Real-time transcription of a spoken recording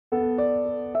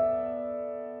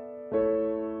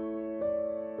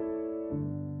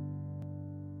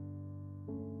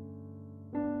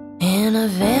in a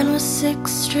van with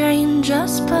 6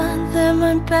 strangers, but they're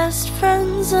my best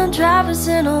friends. The driver's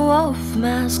in a wolf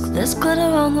mask, there's glitter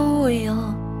on the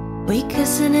wheel. We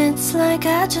kiss and it's like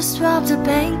I just robbed a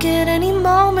bank. At any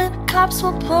moment, cops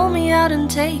will pull me out and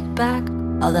take back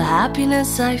all the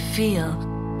happiness I feel.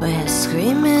 We're here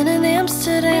screaming in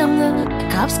Amsterdam, the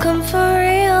cops come for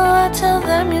real. I tell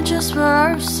them you're just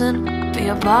rehearsing for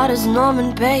your part as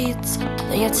Norman Bates.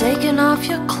 Then you're taking off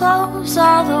your clothes,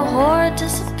 all the horror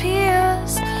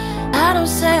disappears. I don't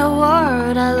say a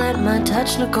word, I let my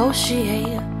touch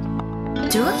negotiate.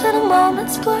 Do a little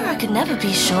moment's blur, I could never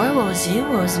be sure what was you,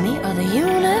 what was me, or the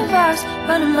universe.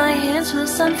 Running my hands through the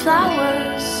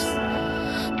sunflowers.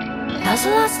 As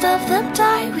the last of them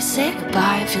die, we say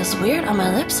goodbye. It feels weird on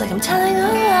my lips, like I'm telling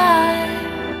a lie.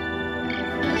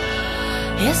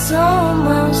 It's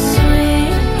almost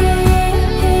sweet.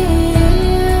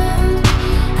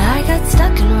 I got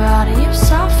stuck and rotting your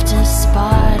softest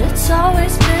spot. It's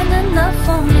always been enough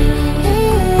for me.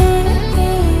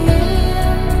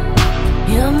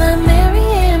 You're my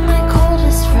Marianne, my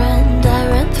coldest friend. I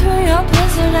ran through your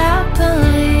blizzard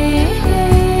happily.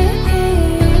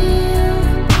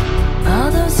 All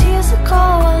those years ago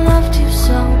I loved you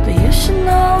so, but you should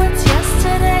know it's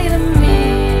yesterday to me.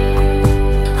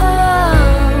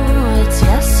 Oh, it's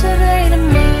yesterday to me.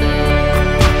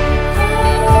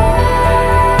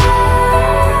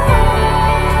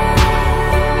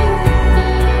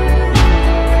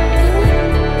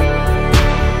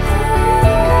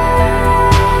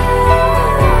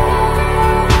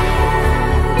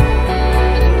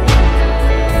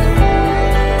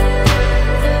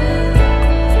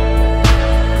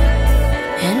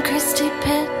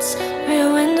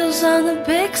 On the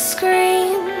big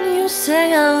screen, you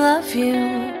say I love you.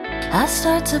 I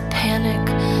start to panic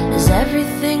as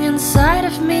everything inside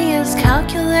of me is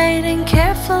calculating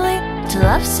carefully. To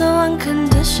love so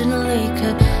unconditionally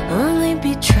could only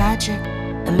be tragic.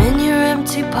 I'm in your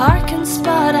empty parking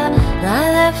spot. I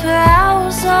lie there for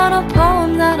hours on a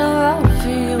poem that I wrote for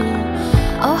you.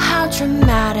 Oh, how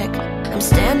dramatic. I'm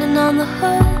standing on the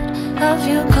hood of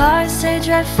your car, say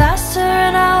drive faster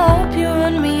and I hope you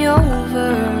run me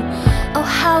over. Oh,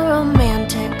 how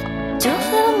romantic. Do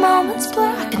little moments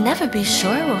blur, I could never be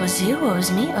sure what was you, what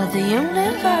was me, or the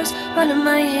universe. Running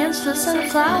my hands through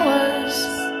sunflowers.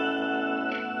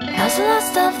 As the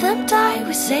last of them die,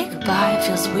 we say goodbye. It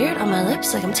feels weird on my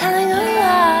lips, like I'm telling a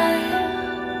lie.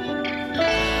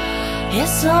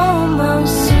 It's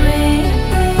almost sweet.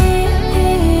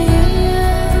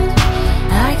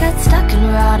 I got stuck and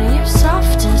rotting your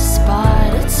softest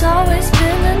spot. It's always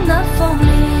been enough for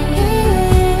me.